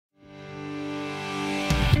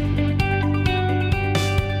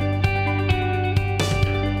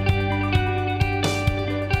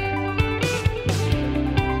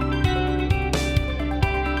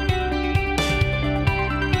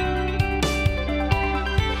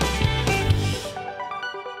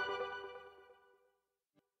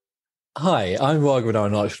Hi, I'm Ragavan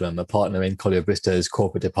Arunachalam, a partner in Collyer Bristow's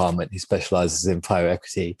corporate department who specialises in private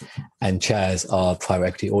equity and chairs our private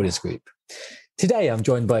equity audience group. Today, I'm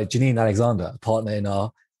joined by Janine Alexander, a partner in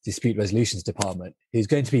our dispute resolutions department, who's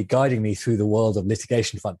going to be guiding me through the world of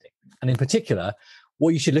litigation funding, and in particular,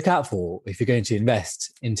 what you should look out for if you're going to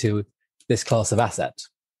invest into this class of asset.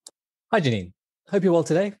 Hi, Janine. Hope you're well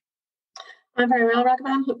today. I'm very well,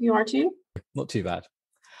 Ragavan. Hope you are too. Not too bad.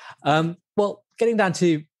 Well, getting down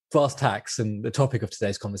to brass tacks and the topic of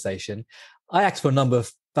today's conversation, I act for a number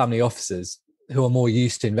of family offices who are more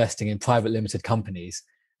used to investing in private limited companies,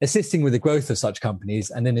 assisting with the growth of such companies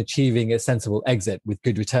and then achieving a sensible exit with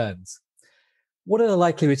good returns. What are the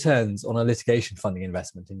likely returns on a litigation funding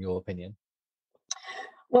investment, in your opinion?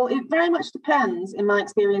 Well, it very much depends, in my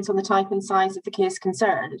experience, on the type and size of the case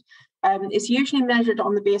concerned. It's usually measured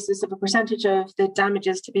on the basis of a percentage of the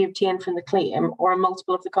damages to be obtained from the claim or a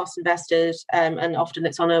multiple of the cost invested, and often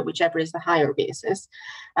it's on a whichever is the higher basis.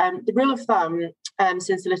 The rule of thumb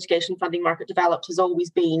since the litigation funding market developed has always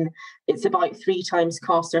been it's about 3 times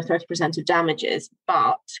cost or 30% of damages.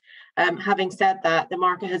 But having said that, the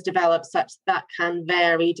market has developed such that can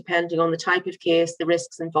vary depending on the type of case, the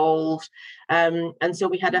risks involved. And so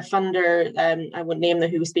we had a funder, I won't name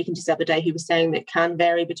who was speaking to us the other day, he was saying that it can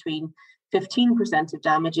vary between 15% of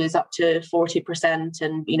damages up to 40%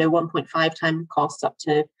 and 1.5 times costs up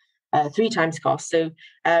to 3 times cost. So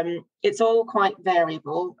it's all quite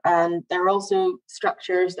variable. And there are also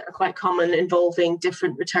structures that are quite common involving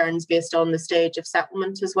different returns based on the stage of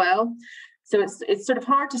settlement as well. So it's sort of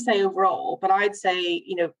hard to say overall, but I'd say,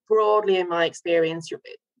 broadly in my experience,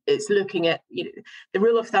 it's looking at, the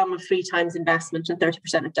rule of thumb of 3 times investment and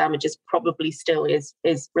 30% of damages probably still is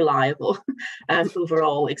reliable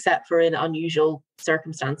overall, except for in unusual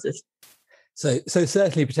circumstances. So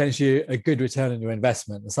certainly potentially a good return on your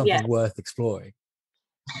investment and something worth exploring.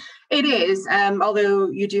 It is, although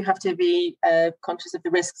you do have to be conscious of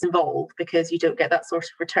the risks involved because you don't get that sort of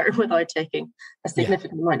return without taking a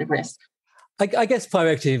significant amount of risk. I guess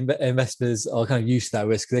private equity investors are kind of used to that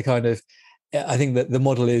risk. I think that the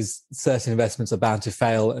model is certain investments are bound to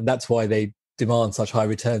fail, and that's why they demand such high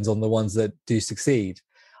returns on the ones that do succeed.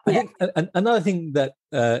 I think another thing that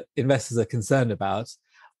investors are concerned about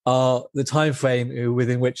are the time frame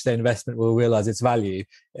within which their investment will realize its value.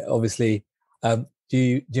 Obviously, do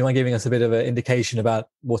you mind giving us a bit of an indication about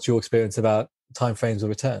what's your experience about timeframes or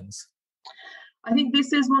returns? I think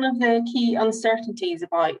this is one of the key uncertainties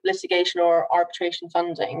about litigation or arbitration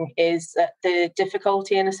funding is the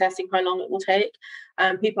difficulty in assessing how long it will take.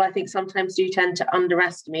 People, I think, sometimes do tend to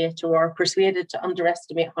underestimate or are persuaded to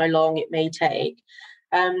underestimate how long it may take.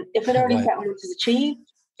 If an early settlement is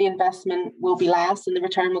achieved, the investment will be less and the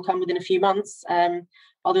return will come within a few months,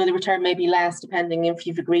 although the return may be less depending if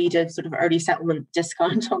you've agreed a sort of early settlement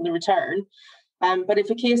discount on the return. But if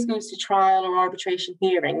a case goes to trial or arbitration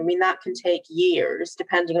hearing, that can take years,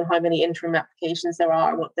 depending on how many interim applications there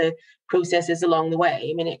are, what the process is along the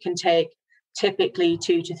way. It can take typically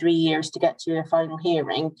 2 to 3 years to get to a final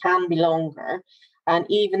hearing, can be longer. And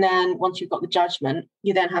even then, once you've got the judgment,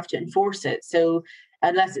 you then have to enforce it. So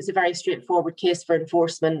unless it's a very straightforward case for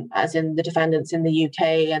enforcement, as in the defendants in the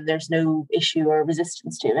UK, and there's no issue or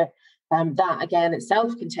resistance to it, that again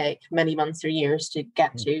itself can take many months or years to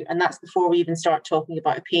get to, and that's before we even start talking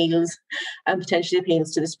about appeals and potentially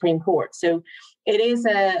appeals to the Supreme Court. So it is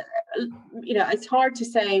it's hard to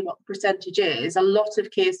say what the percentage is. A lot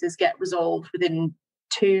of cases get resolved within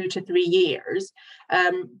 2 to 3 years,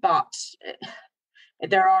 but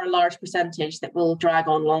there are a large percentage that will drag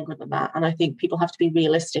on longer than that. And I think people have to be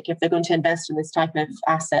realistic if they're going to invest in this type of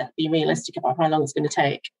asset. Be realistic about how long it's going to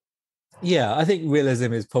take. Yeah, I think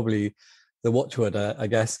realism is probably the watchword, I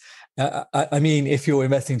guess. If you're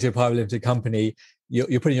investing into a private limited company,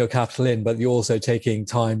 you're putting your capital in, but you're also taking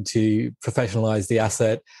time to professionalize the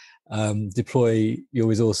asset, deploy your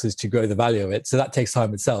resources to grow the value of it. So that takes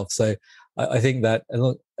time itself. So I think that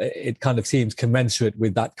it kind of seems commensurate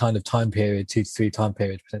with that kind of time period, 2 to 3 time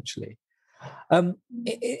period potentially.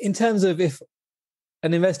 In terms of if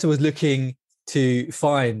an investor was looking to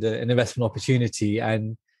find an investment opportunity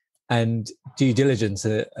and due diligence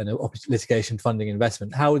and litigation funding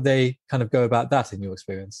investment, how would they kind of go about that in your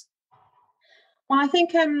experience? Well, I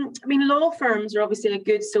think, law firms are obviously a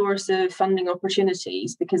good source of funding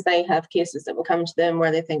opportunities because they have cases that will come to them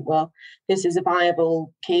where they think, well, this is a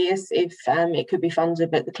viable case if it could be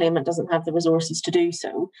funded, but the claimant doesn't have the resources to do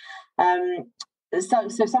so.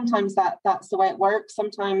 So sometimes that's the way it works.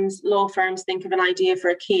 Sometimes law firms think of an idea for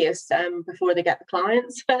a case before they get the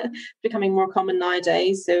clients, becoming more common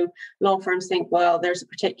nowadays. So law firms think, well, there's a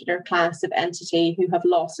particular class of entity who have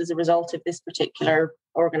lost as a result of this particular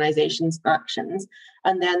organization's actions,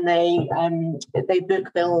 and then they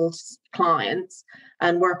book build clients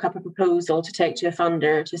and work up a proposal to take to a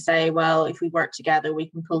funder to say, well, if we work together, we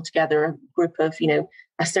can pull together a group of,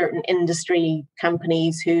 a certain industry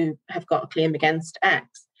companies who have got a claim against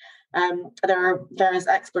X. There are various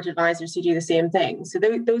expert advisors who do the same thing. So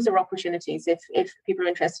those are opportunities if people are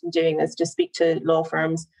interested in doing this, to speak to law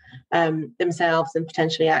firms themselves and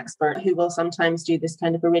potentially expert who will sometimes do this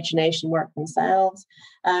kind of origination work themselves.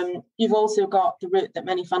 You've also got the route that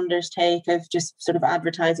many funders take of just sort of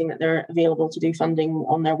advertising that they're available to do funding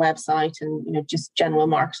on their website and just general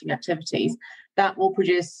marketing activities. That will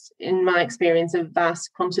produce, in my experience, a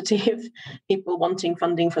vast quantity of people wanting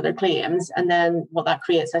funding for their claims. And then what that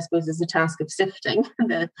creates, I suppose, is a task of sifting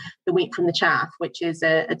the wheat from the chaff, which is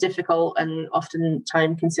a difficult and often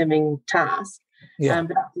time-consuming task. Yeah.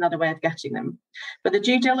 But that's another way of getting them. But the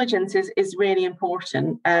due diligence is really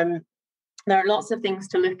important. There are lots of things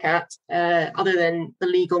to look at other than the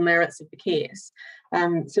legal merits of the case.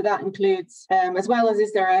 So that includes, as well as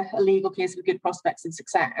is there a legal case with good prospects of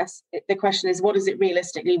success, the question is, what is it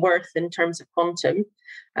realistically worth in terms of quantum?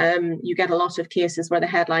 You get a lot of cases where the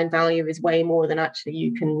headline value is way more than actually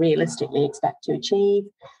you can realistically expect to achieve.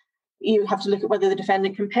 You have to look at whether the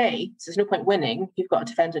defendant can pay. So there's no point winning if you've got a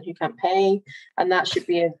defendant who can't pay. And that should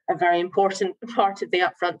be a very important part of the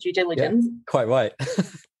upfront due diligence. Yeah, quite right.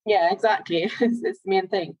 Yeah, exactly. It's the main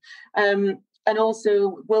thing. And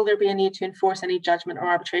also, will there be a need to enforce any judgment or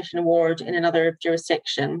arbitration award in another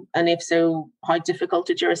jurisdiction? And if so, how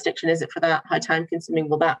difficult a jurisdiction is it for that? How time consuming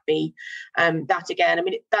will that be? That again,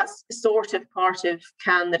 that's sort of part of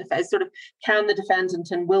can the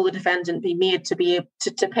defendant and will the defendant be made to be able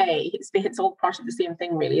to pay? It's all part of the same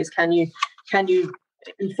thing, really. Is can you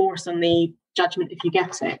enforce on the judgment if you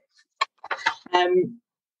get it?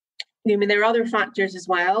 There are other factors as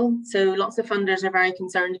well. So lots of funders are very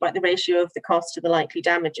concerned about the ratio of the cost to the likely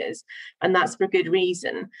damages. And that's for good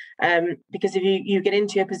reason. Because if you get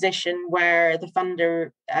into a position where the funder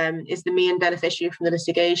is the main beneficiary from the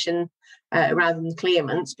litigation rather than the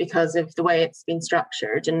claimant because of the way it's been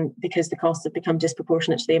structured and because the costs have become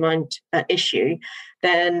disproportionate to the amount at issue,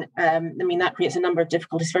 then that creates a number of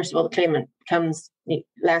difficulties. First of all, the claimant becomes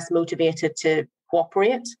less motivated to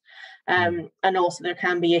cooperate. And also there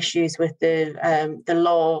can be issues with the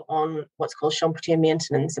law on what's called champerty and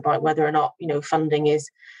maintenance about whether or not funding is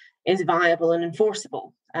viable and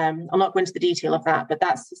enforceable. I'll not go into the detail of that, but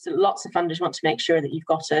that's lots of funders want to make sure that you've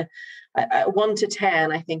got a 1 to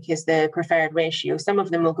 10, I think, is the preferred ratio. Some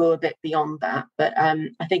of them will go a bit beyond that, but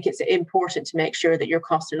I think it's important to make sure that your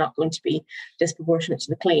costs are not going to be disproportionate to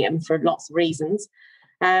the claim for lots of reasons.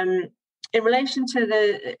 In relation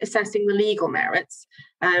to assessing the legal merits,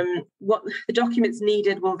 what the documents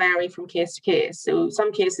needed will vary from case to case. So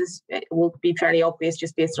some cases it will be fairly obvious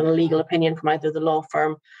just based on a legal opinion from either the law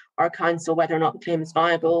firm or counsel whether or not the claim is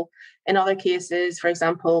viable. In other cases, for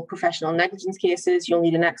example, professional negligence cases, you'll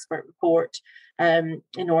need an expert report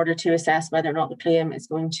in order to assess whether or not the claim is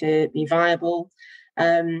going to be viable.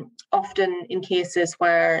 Often in cases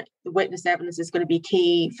where the witness evidence is going to be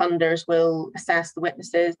key, funders will assess the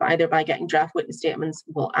witnesses either by getting draft witness statements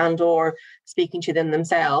and or speaking to them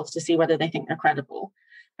themselves to see whether they think they're credible.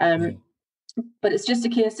 But it's just a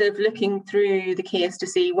case of looking through the case to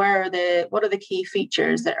see what are the key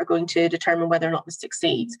features that are going to determine whether or not this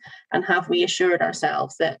succeeds, and have we assured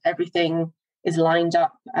ourselves that everything is lined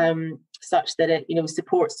up such that it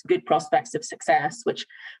supports good prospects of success, which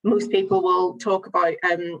most people will talk about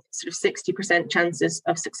sort of 60% chances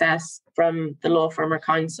of success from the law firm or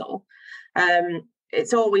counsel.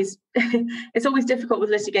 It's always difficult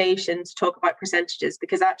with litigation to talk about percentages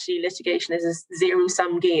because actually litigation is a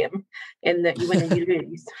zero-sum game in that you win and you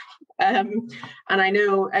lose. And I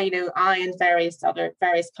know I and various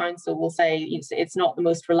counsel will say it's not the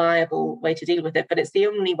most reliable way to deal with it, but it's the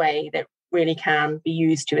only way that really can be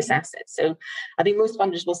used to assess it. So I think most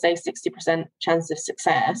funders will say 60% chance of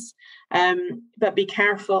success, but be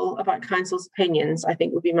careful about counsel's opinions, I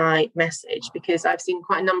think would be my message, because I've seen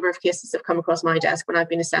quite a number of cases that have come across my desk when I've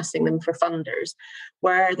been assessing them for funders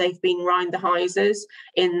where they've been round the houses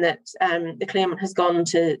in that the claimant has gone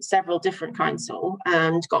to several different counsel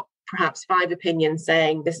and got perhaps 5 opinions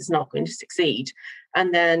saying this is not going to succeed.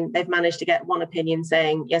 And then they've managed to get 1 opinion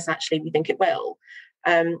saying, yes, actually, we think it will.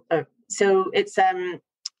 So it's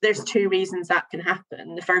there's 2 reasons that can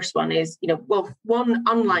happen. The first one is, one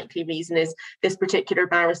unlikely reason is this particular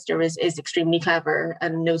barrister is extremely clever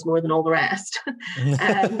and knows more than all the rest,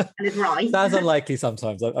 and is right. Sounds unlikely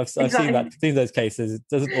sometimes. I've seen those cases. It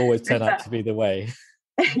doesn't always turn out to be the way.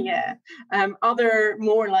 Yeah. Other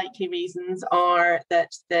more likely reasons are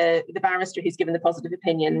that the barrister who's given the positive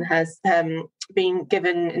opinion has been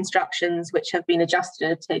given instructions which have been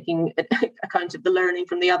adjusted, taking account of the learning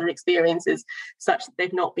from the other experiences, such that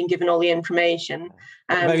they've not been given all the information.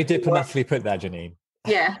 Very diplomatically put there, Janine.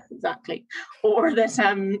 Yeah, exactly. Or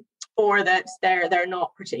that they're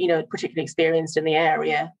not particularly experienced in the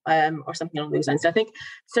area, or something along those lines. So I think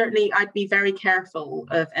certainly I'd be very careful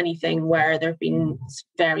of anything where there have been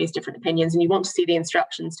various different opinions, and you want to see the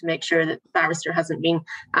instructions to make sure that the barrister hasn't been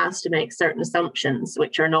asked to make certain assumptions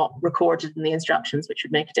which are not recorded in the instructions, which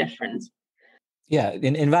would make a difference. Yeah,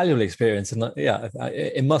 invaluable experience, and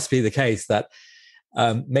it must be the case that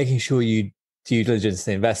making sure you due diligence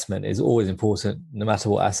the investment is always important, no matter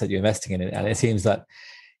what asset you're investing in. And it seems that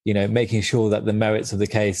making sure that the merits of the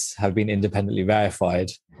case have been independently verified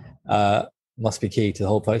must be key to the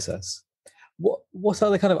whole process. What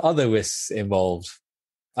are the kind of other risks involved?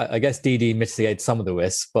 I guess DD mitigates some of the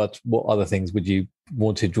risks, but what other things would you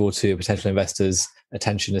want to draw to potential investors'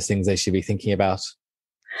 attention as things they should be thinking about?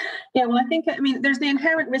 Yeah, well, there's the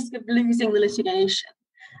inherent risk of losing the litigation,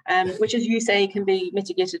 which, as you say, can be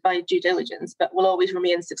mitigated by due diligence, but will always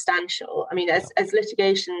remain substantial. As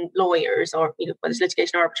litigation lawyers, or whether it's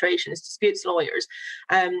litigation arbitration, as disputes lawyers,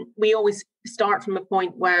 we always start from a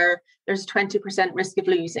point where there's a 20% risk of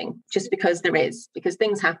losing, just because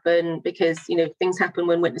things happen, things happen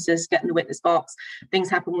when witnesses get in the witness box, things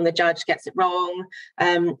happen when the judge gets it wrong.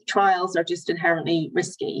 Trials are just inherently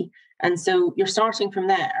risky. And so you're starting from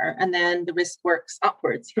there, and then the risk works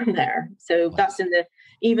upwards from there. So that's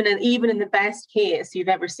even in the best case you've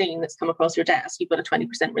ever seen that's come across your desk, you've got a 20%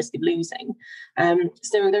 risk of losing.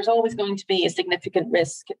 So there's always going to be a significant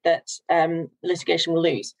risk that litigation will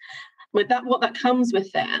lose. But what that comes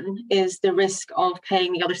with then is the risk of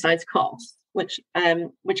paying the other side's costs, which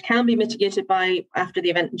can be mitigated by after the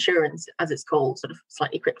event insurance, as it's called, sort of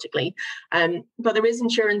slightly cryptically. But there is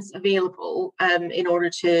insurance available in order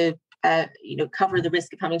to cover the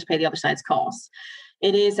risk of having to pay the other side's costs.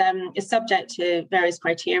 It is subject to various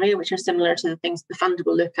criteria, which are similar to the things the funder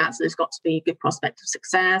will look at. So there's got to be a good prospect of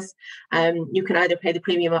success. You can either pay the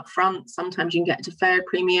premium up front. Sometimes you can get a deferred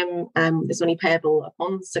premium that's only payable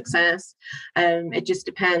upon success. It just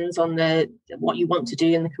depends on what you want to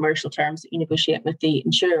do in the commercial terms that you negotiate with the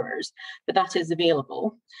insurers. But that is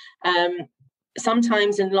available.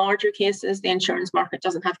 Sometimes in larger cases, the insurance market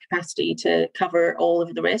doesn't have capacity to cover all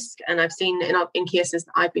of the risk. And I've seen in cases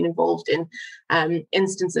that I've been involved in,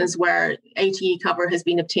 instances where ATE cover has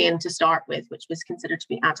been obtained to start with, which was considered to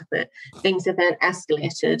be adequate. Things have then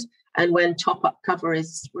escalated. And when top-up cover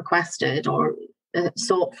is requested or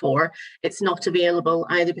sought for, it's not available,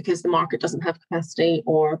 either because the market doesn't have capacity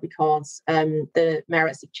or because the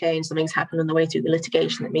merits have changed. Something's happened on the way through the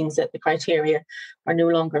litigation that means that the criteria are no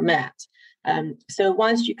longer met. So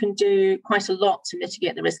whilst you can do quite a lot to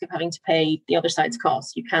mitigate the risk of having to pay the other side's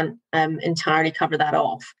costs, you can't entirely cover that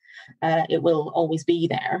off. It will always be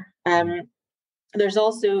there. There's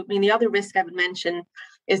also, the other risk I would mention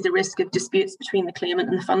is the risk of disputes between the claimant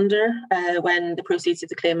and the funder when the proceeds of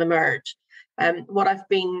the claim emerge. What I've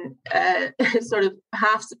been sort of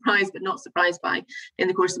half surprised but not surprised by in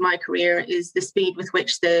the course of my career is the speed with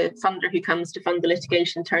which the funder who comes to fund the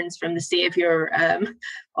litigation turns from the saviour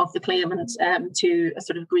of the claimant to a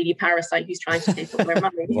sort of greedy parasite who's trying to take up their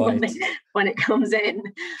money when it comes in.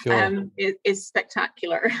 Sure. Is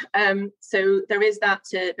spectacular. So there is that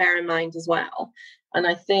to bear in mind as well. And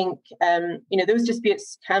I think, those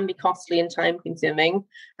disputes can be costly and time-consuming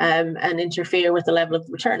and interfere with the level of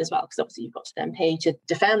the return as well, because obviously you've got to then pay to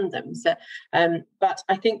defend them. So, but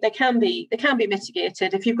I think they can be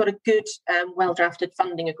mitigated if you've got a good, well-drafted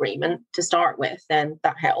funding agreement to start with. Then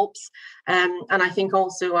that helps. And I think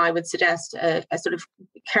also I would suggest a sort of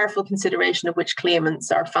careful consideration of which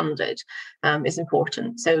claimants are funded is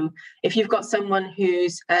important. So if you've got someone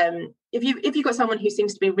who's if you've got someone who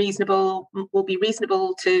seems to be reasonable, will be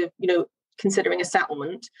reasonable to, considering a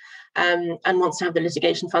settlement and wants to have the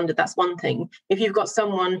litigation funded, that's one thing. If you've got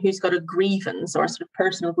someone who's got a grievance or a sort of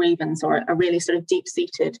personal grievance or a really sort of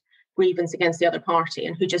deep-seated grievance against the other party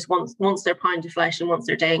and who just wants their pound of flesh and wants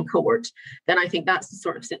their day in court, then I think that's the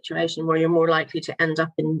sort of situation where you're more likely to end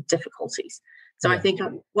up in difficulties. So I think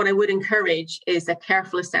what I would encourage is a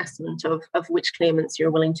careful assessment of which claimants you're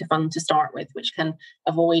willing to fund to start with, which can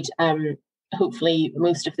avoid hopefully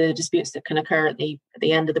most of the disputes that can occur at the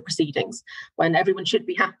end of the proceedings, when everyone should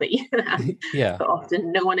be happy. But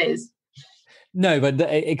often no one is. No, but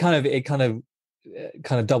it kind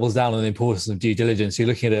of doubles down on the importance of due diligence. You're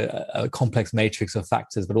looking at a complex matrix of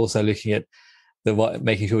factors, but also looking at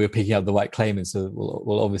making sure you're picking up the right claimants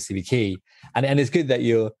will obviously be key. And it's good that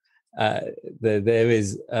there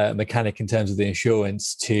is a mechanic in terms of the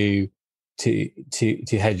insurance to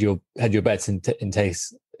hedge your bets in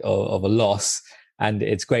case of a loss. And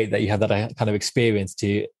it's great that you have that kind of experience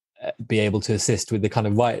to be able to assist with the kind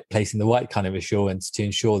of placing the right kind of assurance to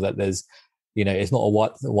ensure that there's, it's not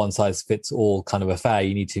a one size fits all kind of affair.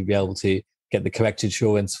 You need to be able to get the correct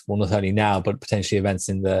insurance for not only now, but potentially events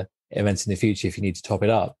in the future if you need to top it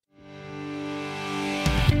up.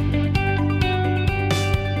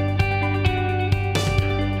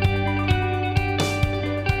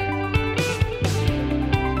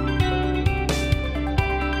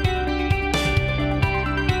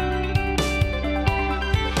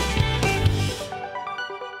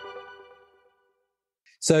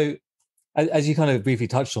 So, as you kind of briefly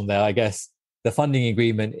touched on there, I guess the funding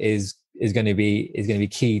agreement is going to be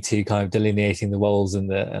key to kind of delineating the roles and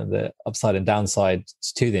the upside and downside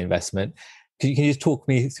to the investment. Can you just talk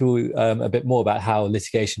me through a bit more about how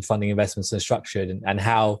litigation funding investments are structured and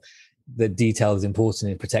how the detail is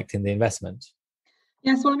important in protecting the investment?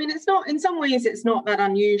 Yes, well, I mean, it's not that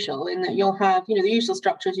unusual in that you'll have, the usual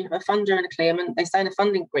structures. You have a funder and a claimant. They sign a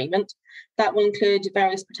funding agreement that will include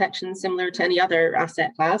various protections similar to any other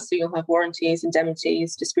asset class. So you'll have warranties,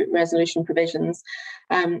 indemnities, dispute resolution provisions.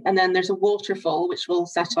 And then there's a waterfall, which will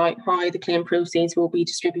set out how the claim proceeds will be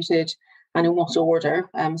distributed and in what order,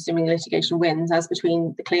 assuming the litigation wins, as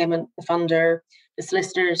between the claimant, the funder, the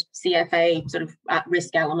solicitors, CFA, sort of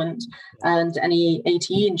at-risk element, and any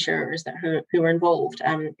ATE insurers who are involved,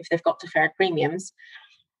 if they've got deferred premiums.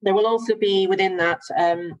 There will also be within that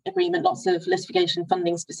agreement lots of litigation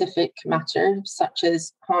funding specific matters, such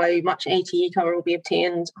as how much ATE cover will be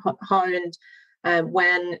obtained, how and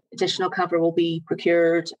when additional cover will be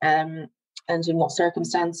procured, and in what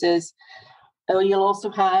circumstances. You'll also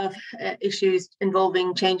have issues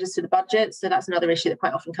involving changes to the budget. So that's another issue that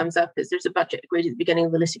quite often comes up, is there's a budget agreed at the beginning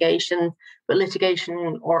of the litigation, but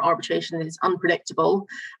litigation or arbitration is unpredictable.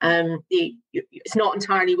 It's not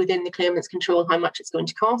entirely within the claimant's control how much it's going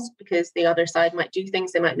to cost, because the other side might do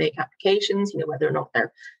things, they might make applications, whether or not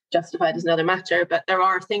they're justified is another matter. But there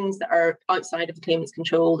are things that are outside of the claimant's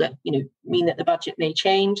control that, mean that the budget may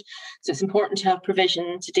change. So it's important to have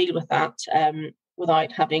provision to deal with that.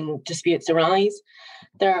 Without having disputes arise.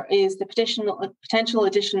 There is the potential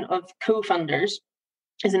addition of co-funders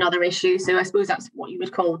is another issue. So I suppose that's what you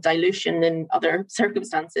would call dilution in other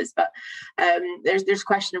circumstances. But there's a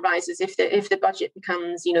question arises if the budget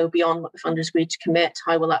becomes beyond what the funders agreed to commit,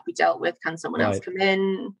 how will that be dealt with? Can someone else come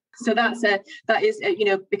in? So that is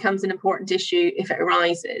becomes an important issue if it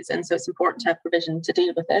arises, and so it's important to have provision to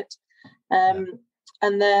deal with it.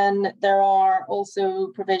 And then there are also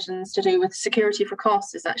provisions to do with security for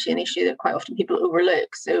costs is actually an issue that quite often people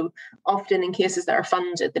overlook. So often in cases that are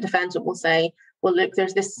funded, the defendant will say, well, look,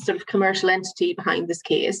 there's this sort of commercial entity behind this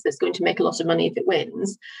case that's going to make a lot of money if it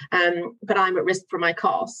wins, but I'm at risk for my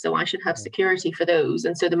costs, so I should have security for those.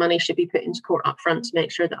 And so the money should be put into court up front to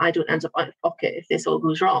make sure that I don't end up out of pocket if this all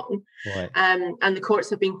goes wrong. Right. And the courts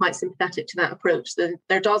have been quite sympathetic to that approach. So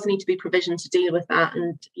there does need to be provision to deal with that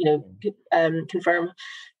and, confirm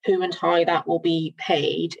who and how that will be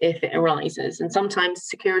paid if it arises. And sometimes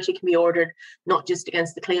security can be ordered not just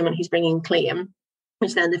against the claimant who's bringing claim,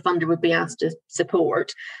 which then the funder would be asked to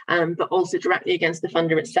support, but also directly against the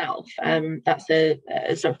funder itself. That's a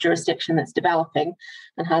sort of jurisdiction that's developing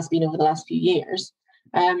and has been over the last few years.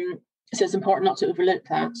 So it's important not to overlook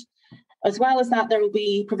that. As well as that, there will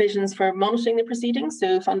be provisions for monitoring the proceedings.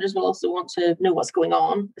 So funders will also want to know what's going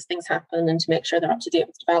on as things happen and to make sure they're up to date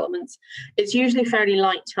with developments. It's usually fairly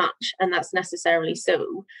light touch, and that's necessarily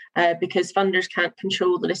so because funders can't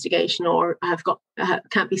control the litigation or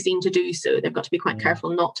can't be seen to do so. They've got to be quite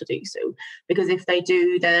careful not to do so, because if they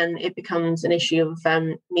do, then it becomes an issue of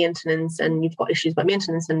maintenance, and you've got issues about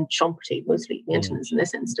maintenance and champerty, mostly maintenance in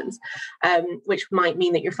this instance, which might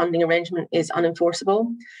mean that your funding arrangement is unenforceable.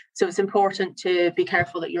 So it's important to be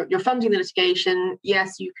careful that you're funding the litigation.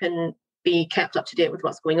 Yes, you can be kept up to date with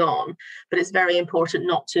what's going on, but it's very important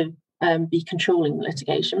not to be controlling the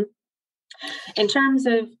litigation. In terms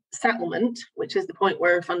of settlement, which is the point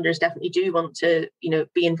where funders definitely do want to,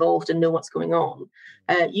 be involved and know what's going on,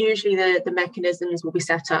 usually the mechanisms will be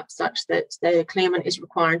set up such that the claimant is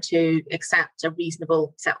required to accept a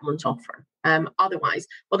reasonable settlement offer. Otherwise,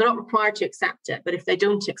 well, they're not required to accept it, but if they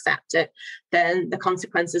don't accept it, then the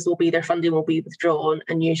consequences will be their funding will be withdrawn,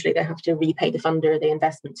 and usually they have to repay the funder the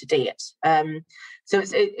investment to date. So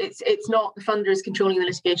it's not the funder is controlling the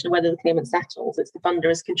litigation of whether the claimant settles, it's the funder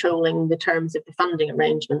is controlling the terms of the funding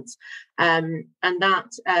arrangements. And that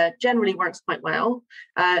generally works quite well.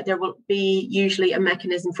 There will be usually a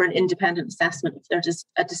mechanism for an independent assessment if there's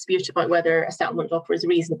a dispute about whether a settlement offer is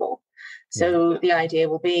reasonable. So the idea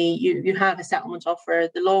will be you have a settlement offer,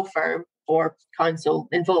 the law firm or counsel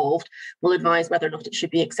involved will advise whether or not it should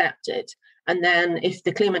be accepted. And then if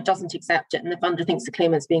the claimant doesn't accept it and the funder thinks the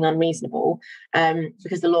claimant's being unreasonable,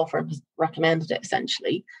 because the law firm has recommended it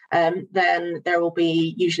essentially, then there will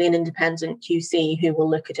be usually an independent QC who will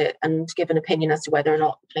look at it and give an opinion as to whether or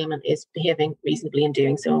not the claimant is behaving reasonably in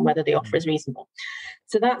doing so and whether the offer is reasonable.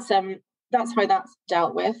 So that's how that's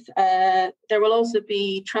dealt with. There will also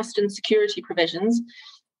be trust and security provisions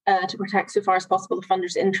to protect so far as possible the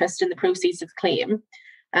funder's interest in the proceeds of the claim.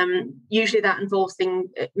 Usually that involves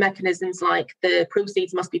mechanisms like the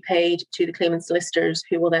proceeds must be paid to the claimant's solicitors,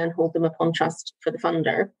 who will then hold them upon trust for the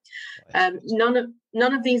funder.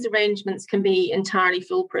 None of these arrangements can be entirely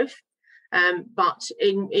foolproof, but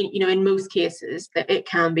in most cases that it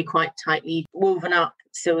can be quite tightly woven up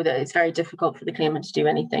so that it's very difficult for the claimant to do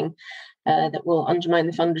anything that will undermine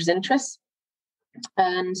the funder's interests.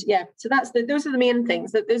 And so those are the main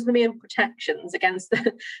things. Those are the main protections against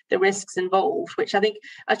the risks involved, which I think,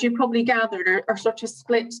 as you probably gathered, are sort of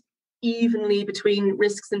split evenly between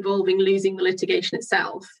risks involving losing the litigation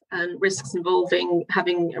itself and risks involving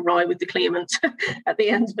having a row with the claimant at the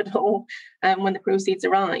end of it all when the proceeds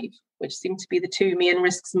arrive, which seem to be the two main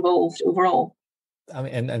risks involved overall. I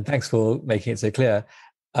mean, and thanks for making it so clear.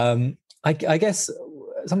 I guess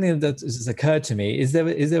something that has occurred to me is there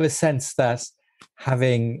a sense that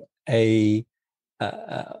having a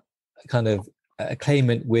kind of a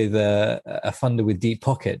claimant with a funder with deep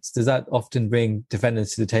pockets, does that often bring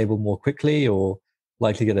defendants to the table more quickly or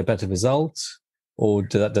likely get a better result, or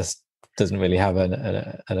that just doesn't really have an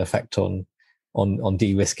effect on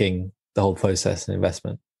de-risking the whole process and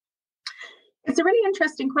investment? It's a really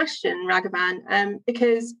interesting question, Ragavan,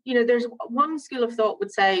 because there's one school of thought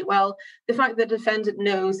would say, well, the fact that the defendant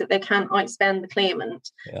knows that they can't outspend the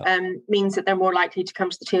claimant means that they're more likely to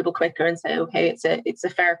come to the table quicker and say, okay, it's a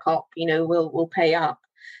fair cop, we'll pay up.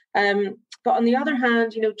 But on the other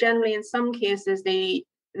hand, generally in some cases the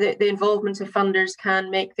involvement of funders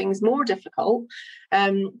can make things more difficult,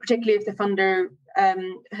 particularly if the funder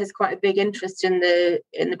has quite a big interest in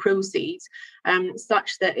the proceeds,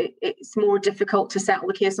 such that it's more difficult to settle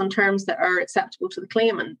the case on terms that are acceptable to the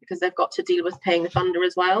claimant because they've got to deal with paying the funder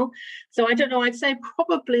as well. So I don't know, I'd say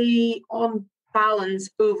probably on balance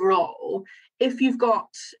overall, if you've got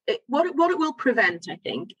what it will prevent, I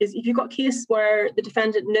think, is if you've got a case where the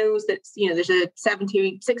defendant knows that there's a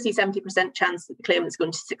 60-70% chance that the claimant's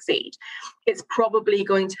going to succeed, it's probably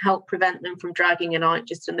going to help prevent them from dragging it out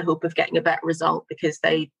just in the hope of getting a better result because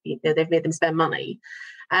they've made them spend money.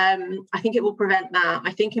 I think it will prevent that.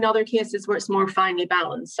 I think in other cases where it's more finely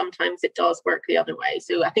balanced, sometimes it does work the other way.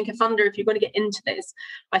 So I think a funder, if you're going to get into this,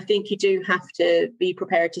 I think you do have to be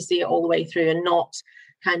prepared to see it all the way through and not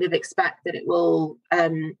kind of expect that it will,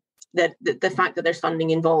 that the fact that there's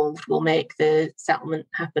funding involved will make the settlement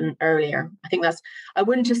happen earlier. I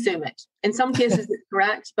wouldn't assume it. In some cases it's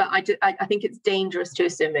correct, but I think it's dangerous to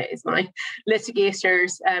assume it, is my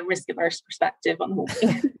litigator's risk-averse perspective on the whole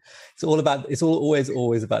thing. It's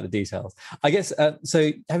always about the details. I guess,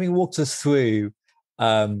 so having walked us through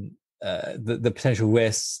the potential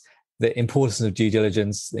risks, the importance of due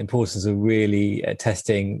diligence, the importance of really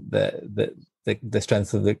testing the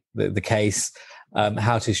strength of the case,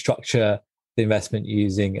 how to structure the investment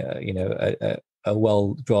using a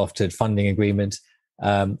well-drafted funding agreement,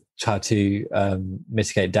 how to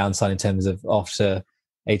mitigate downside in terms of after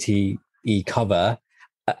ATE cover.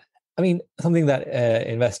 I mean, something that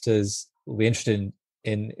investors will be interested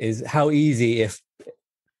in is how easy, if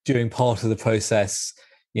during part of the process,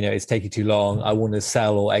 it's taking too long, I want to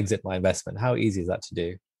sell or exit my investment. How easy is that to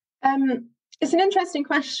do? It's an interesting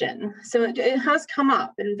question. So it has come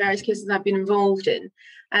up in various cases I've been involved in.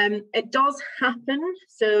 It does happen.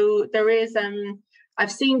 So there is,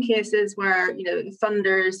 I've seen cases where,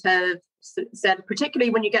 funders have said,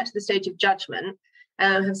 particularly when you get to the stage of judgment,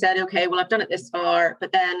 have said, okay, well, I've done it this far,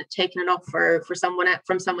 but then taken an offer from someone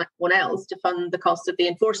else to fund the cost of the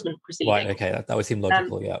enforcement proceeding. Right, okay, that would seem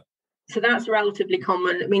logical, yeah. So that's relatively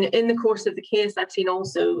common. I mean, in the course of the case, I've seen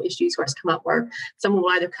also issues where it's come up where someone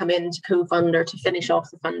will either come in to co-fund or to finish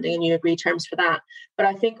off the funding and you agree terms for that. But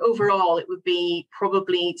I think overall it would be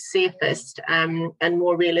probably safest and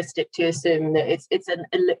more realistic to assume that it's an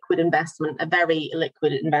illiquid investment, a very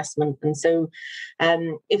illiquid investment. And so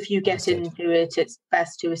if you get into it, it's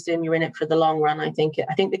best to assume you're in it for the long run. I think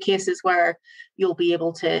the cases where you'll be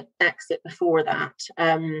able to exit before that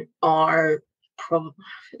are probably,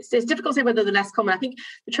 it's difficult to say whether they're less common. I think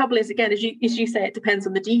the trouble is, again, as you say, it depends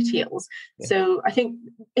on the details. Yeah. So I think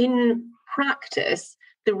in practice,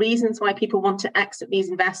 the reasons why people want to exit these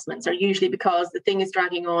investments are usually because the thing is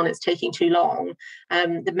dragging on, it's taking too long,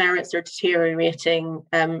 the merits are deteriorating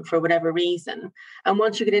for whatever reason. And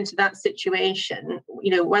once you get into that situation,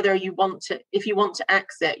 whether if you want to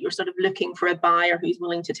exit, you're sort of looking for a buyer who's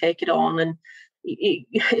willing to take it on, and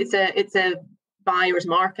it's a buyer's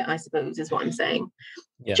market, I suppose, is what I'm saying.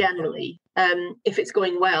 Yeah. Generally, if it's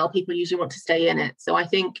going well, people usually want to stay in it. So I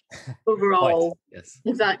think overall, yes.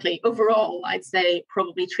 Exactly. Overall, I'd say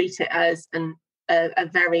probably treat it as a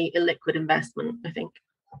very illiquid investment. I think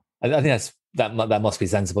that must be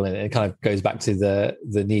sensible, and it kind of goes back to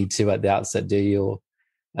the need to at the outset do your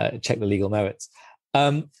check the legal merits.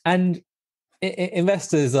 And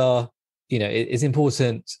investors are, it's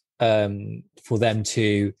important for them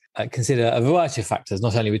to consider a variety of factors,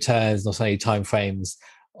 not only returns, not only timeframes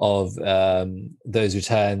of those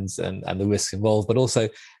returns and the risks involved, but also,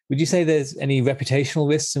 would you say there's any reputational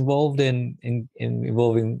risks involved in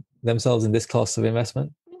involving themselves in this class of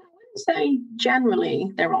investment? I wouldn't say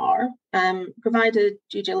generally there are, provided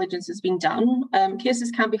due diligence has been done.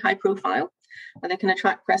 Cases can be high profile. They can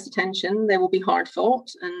attract press attention. They will be hard fought,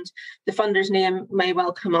 and the funder's name may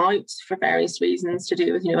well come out for various reasons to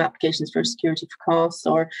do with, applications for security for costs,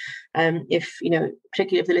 or if,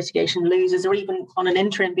 particularly if the litigation loses, or even on an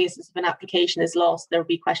interim basis, if an application is lost, there will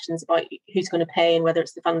be questions about who's going to pay and whether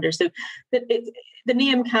it's the funder. So the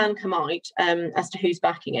name can come out as to who's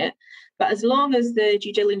backing it. But as long as the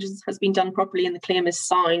due diligence has been done properly and the claim is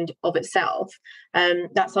signed of itself,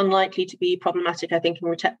 that's unlikely to be problematic, I think,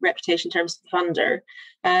 in reputation terms of the funder.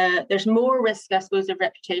 There's more risk, I suppose, of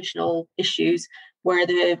reputational issues where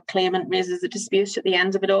the claimant raises a dispute at the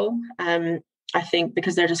end of it all, I think,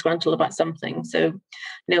 because they're disgruntled about something. So,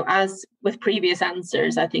 as with previous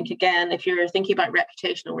answers, I think, again, if you're thinking about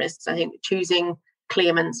reputational risks, I think choosing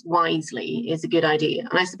claimants wisely is a good idea.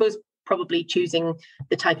 And I suppose probably choosing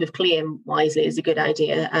the type of claim wisely is a good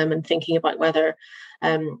idea, and thinking about whether,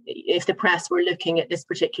 if the press were looking at this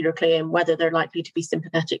particular claim, whether they're likely to be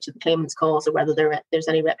sympathetic to the claimant's cause or whether there's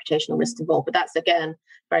any reputational risk involved. But that's, again,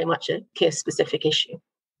 very much a case-specific issue.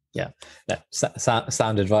 Yeah,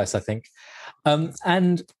 sound advice, I think.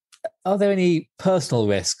 And are there any personal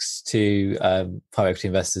risks to private equity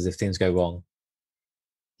investors if things go wrong?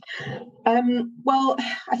 Well,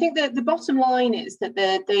 I think the bottom line is that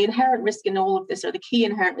the inherent risk in all of this, or the key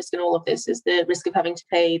inherent risk in all of this, is the risk of having to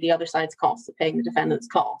pay the other side's costs, of paying the defendant's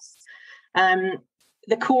costs.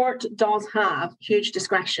 The court does have huge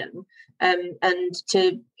discretion, and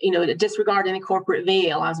to disregard any corporate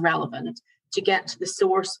veil as relevant, to get to the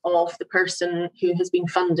source of the person who has been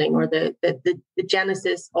funding, or the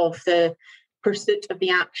genesis of the pursuit of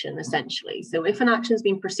the action, essentially. So if an action has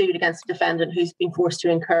been pursued against a defendant who's been forced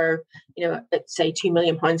to incur, let's say £2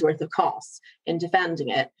 million worth of costs in defending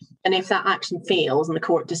it, and if that action fails and the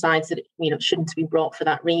court decides that it shouldn't be brought for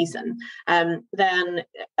that reason, then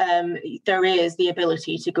there is the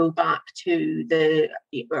ability to go back to the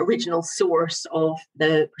original source of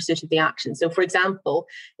the pursuit of the action. So, for example,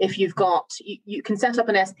 if you can set up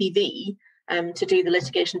an SPV to do the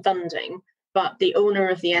litigation funding, but the owner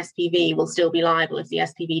of the SPV will still be liable if the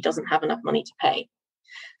SPV doesn't have enough money to pay.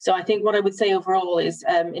 So I think what I would say overall is,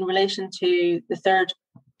 in relation to the third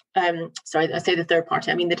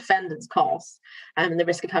party, I mean the defendant's costs and the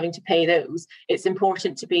risk of having to pay those, it's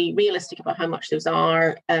important to be realistic about how much those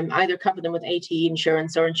are, either cover them with ATE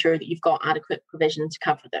insurance or ensure that you've got adequate provision to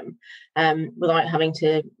cover them without having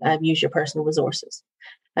to use your personal resources.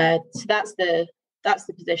 So that's the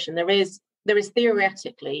position. There is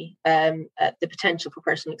theoretically the potential for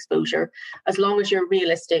personal exposure. As long as you're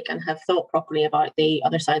realistic and have thought properly about the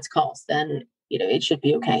other side's costs, then it should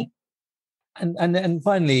be okay. And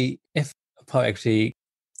finally, if a private equity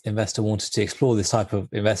investor wanted to explore this type of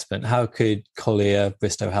investment, how could Collyer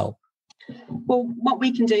Bristow help? Well, what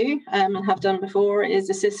we can do and have done before is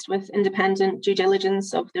assist with independent due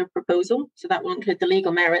diligence of their proposal. So that will include the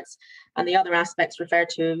legal merits and the other aspects referred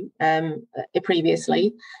to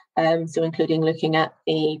previously. So including looking at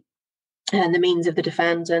the and the means of the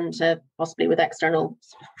defendant, possibly with external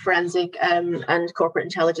forensic and corporate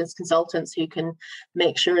intelligence consultants who can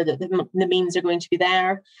make sure that the means are going to be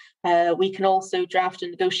there. We can also draft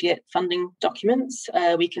and negotiate funding documents.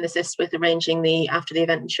 We can assist with arranging the after the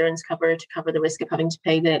event insurance cover to cover the risk of having to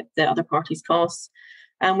pay the other party's costs.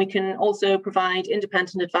 And we can also provide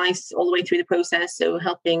independent advice all the way through the process, so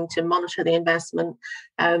helping to monitor the investment,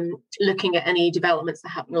 looking at any developments that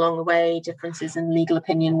happen along the way, differences in legal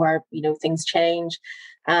opinion where things change,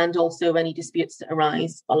 and also any disputes that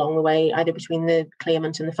arise along the way, either between the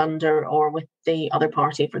claimant and the funder or with the other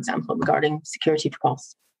party, for example, regarding security for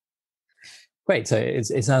costs. Great. So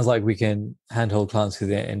it sounds like we can handhold clients through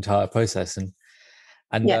the entire process, and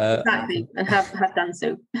yeah, exactly, and have done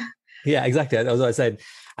so. Yeah, exactly. That was what I said,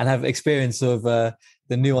 and have experience of the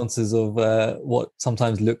nuances of what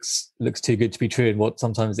sometimes looks too good to be true and what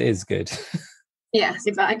sometimes is good. Yes,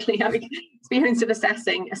 exactly. Having experience of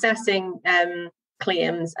assessing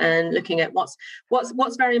claims and looking at what's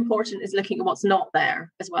very important is looking at what's not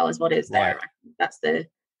there as well as what is there. Right.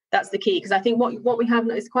 That's the key, because I think what we have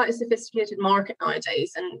is quite a sophisticated market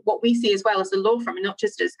nowadays, and what we see as well as a law firm, and not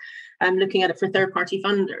just as looking at it for third-party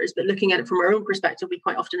funders, but looking at it from our own perspective. We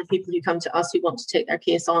quite often have people who come to us who want to take their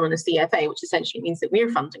case on a CFA, which essentially means that we're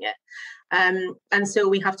funding it. And so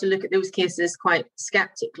we have to look at those cases quite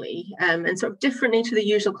skeptically and sort of differently to the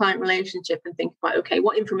usual client relationship, and think about, okay,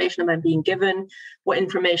 what information am I being given? What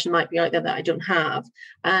information might be out there that I don't have?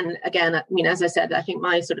 And again, I mean, as I said, I think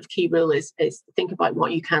my sort of key rule is think about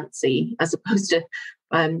what you can't see, as opposed to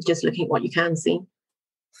just looking at what you can see.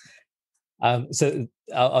 So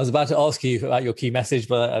I was about to ask you about your key message,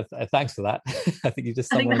 but thanks for that. I think you just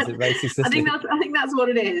summarized it very succinctly. I think that's what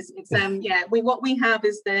it is. It's what we have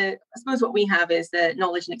is the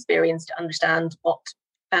knowledge and experience to understand what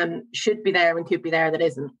should be there and could be there that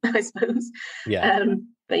isn't, I suppose. Yeah.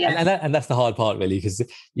 But yeah, and that's the hard part, really, because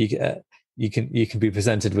you can be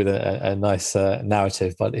presented with a nice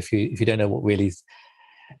narrative, but if you don't know what really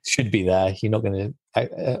should be there, you're not going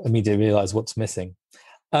to immediately realize what's missing.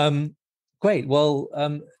 Great. Well,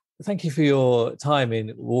 thank you for your time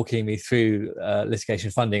in walking me through litigation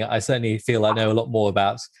funding. I certainly feel I know a lot more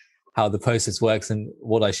about how the process works and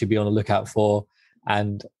what I should be on the lookout for,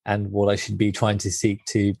 and what I should be trying to seek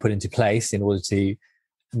to put into place in order to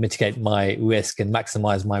mitigate my risk and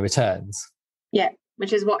maximize my returns. Yeah,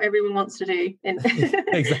 which is what everyone wants to do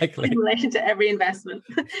exactly in relation to every investment.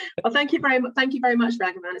 Well, thank you very much,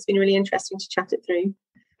 Ragavan. It's been really interesting to chat it through.